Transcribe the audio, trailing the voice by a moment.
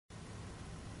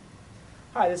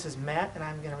Hi, this is Matt, and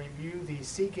I'm going to review the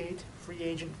Seagate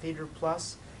FreeAgent Theater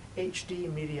Plus HD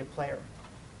Media Player.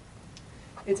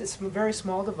 It's a very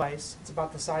small device. It's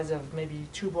about the size of maybe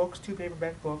two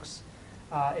paperback books.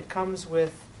 It comes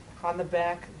with, on the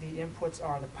back, the inputs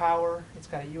are the power. It's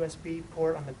got a USB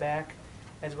port on the back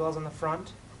as well as on the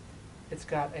front. It's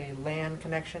got a LAN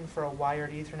connection for a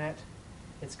wired Ethernet.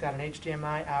 It's got an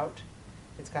HDMI out.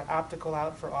 It's got optical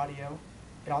out for audio.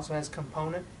 It also has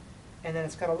component. And then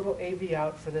it's got a little AV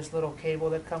out for this little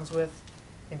cable that comes with,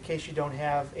 in case you don't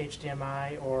have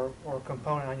HDMI or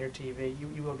component on your TV.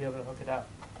 You will be able to hook it up.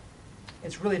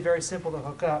 It's really very simple to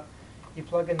hook up. You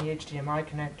plug in the HDMI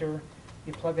connector,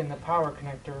 you plug in the power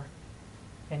connector,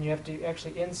 and you have to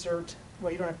actually insert,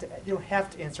 well, you don't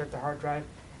have to insert the hard drive.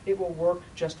 It will work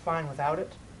just fine without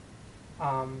it.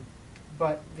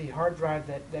 But the hard drive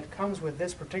that comes with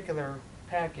this particular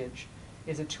package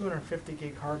is a 250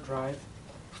 gig hard drive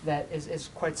that is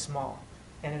quite small,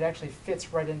 and it actually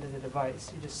fits right into the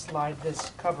device. You just slide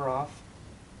this cover off,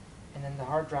 and then the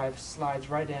hard drive slides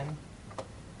right in,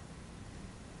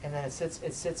 and then it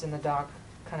sits in the dock,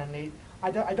 kind of neat.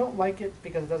 I don't like it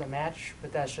because it doesn't match,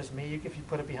 but that's just me. If you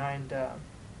put it behind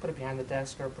the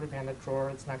desk or put it behind the drawer,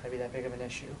 it's not going to be that big of an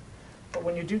issue. But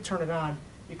when you do turn it on,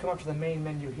 you come up to the main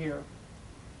menu here,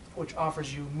 which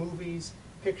offers you movies,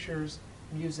 pictures,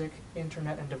 music,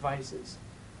 internet, and devices.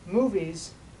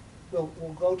 Movies will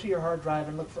go to your hard drive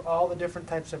and look for all the different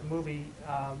types of movie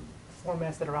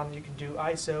formats that are on there. You can do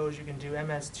ISOs, you can do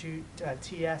MS2,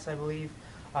 TS, I believe,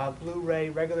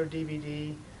 Blu-ray, regular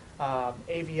DVD,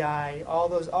 AVI,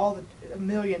 a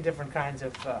million different kinds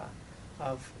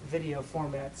of video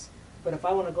formats. But if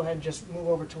I want to go ahead and just move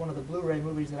over to one of the Blu-ray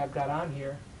movies that I've got on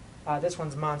here, this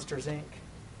one's Monsters, Inc.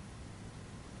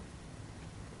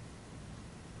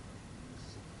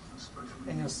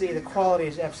 And you'll see the quality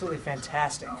is absolutely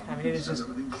fantastic. I mean, it is just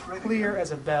clear as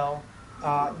a bell.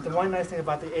 The one nice thing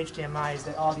about the HDMI is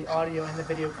that all the audio and the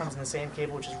video comes in the same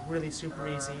cable, which is really super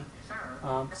easy.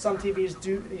 Some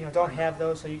TVs don't have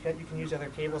those, so you can use other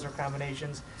cables or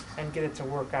combinations and get it to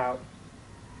work out.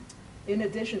 In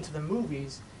addition to the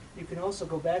movies, you can also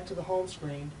go back to the home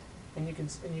screen, and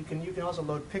you can also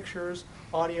load pictures,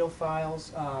 audio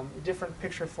files, different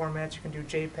picture formats. You can do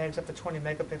JPEGs up to 20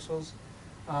 megapixels.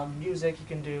 Music, you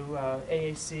can do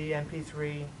AAC,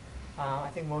 MP3. I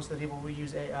think most of the people will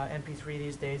use MP3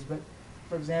 these days, but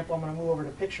for example, I'm going to move over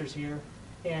to pictures here,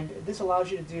 and this allows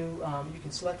you to do, you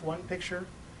can select one picture,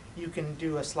 you can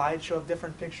do a slideshow of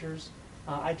different pictures.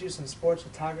 I do some sports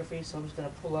photography, so I'm just going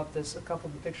to pull up a couple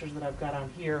of the pictures that I've got on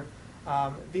here.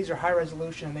 These are high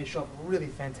resolution and they show up really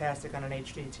fantastic on an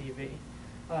HD TV.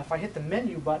 If I hit the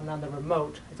menu button on the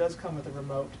remote, it does come with a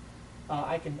remote,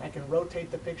 I can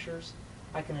rotate the pictures.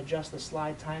 I can adjust the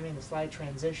slide timing, the slide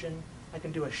transition. I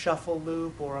can do a shuffle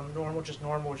loop or a normal, which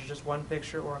is just one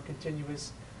picture, or a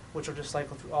continuous, which will just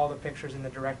cycle through all the pictures in the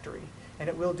directory. And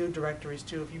it will do directories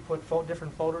too. If you put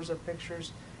different folders of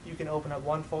pictures, you can open up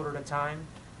one folder at a time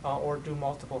or do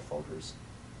multiple folders.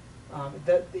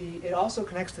 It also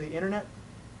connects to the internet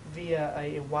via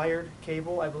a wired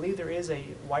cable. I believe there is a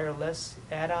wireless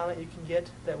add-on that you can get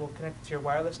that will connect to your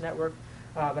wireless network,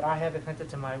 but I have it connected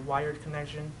to my wired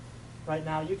connection. Right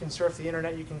now, you can surf the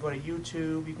internet, you can go to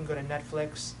YouTube, you can go to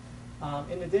Netflix.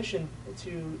 In addition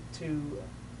to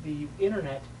the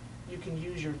internet, you can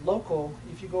use your local,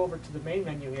 if you go over to the main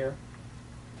menu here,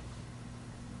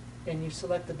 and you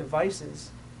select the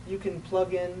devices, you can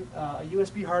plug in a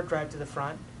USB hard drive to the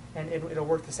front, and it'll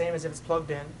work the same as if it's plugged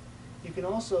in. You can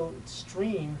also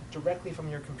stream directly from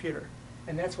your computer,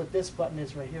 and that's what this button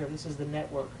is right here. This is the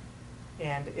network.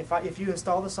 And if you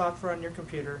install the software on your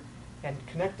computer, and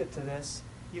connect it to this,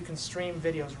 you can stream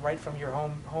videos right from your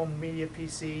home media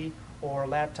PC or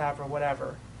laptop or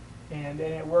whatever, and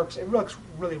it works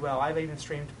really well. I've even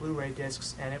streamed Blu-ray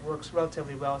discs, and it works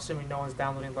relatively well, assuming no one's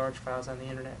downloading large files on the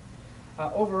internet.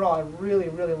 Overall, I really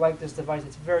like this device.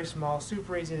 It's very small,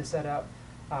 super easy to set up.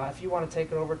 If you want to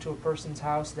take it over to a person's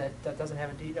house that doesn't have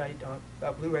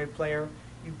a Blu-ray player,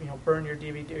 you burn your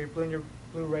DVD or burn your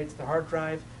Blu-ray to the hard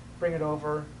drive, bring it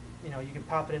over. You can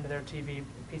pop it into their TV,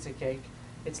 piece of cake.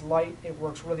 It's light, it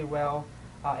works really well.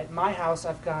 At my house,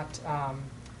 I've got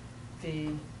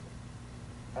the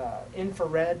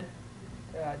infrared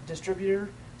distributor,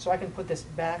 so I can put this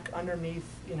back underneath,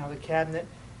 the cabinet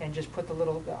and just put the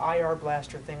IR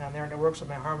blaster thing on there, and it works with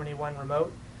my Harmony One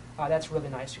remote. That's really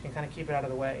nice. You can kind of keep it out of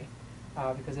the way,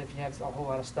 because if you have a whole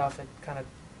lot of stuff, it kind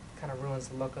of ruins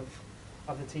the look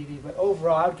of the TV. But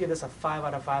overall, I would give this a 5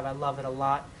 out of 5. I love it a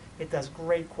lot. It does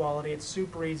great quality, it's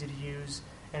super easy to use,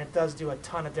 and it does do a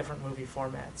ton of different movie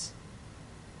formats.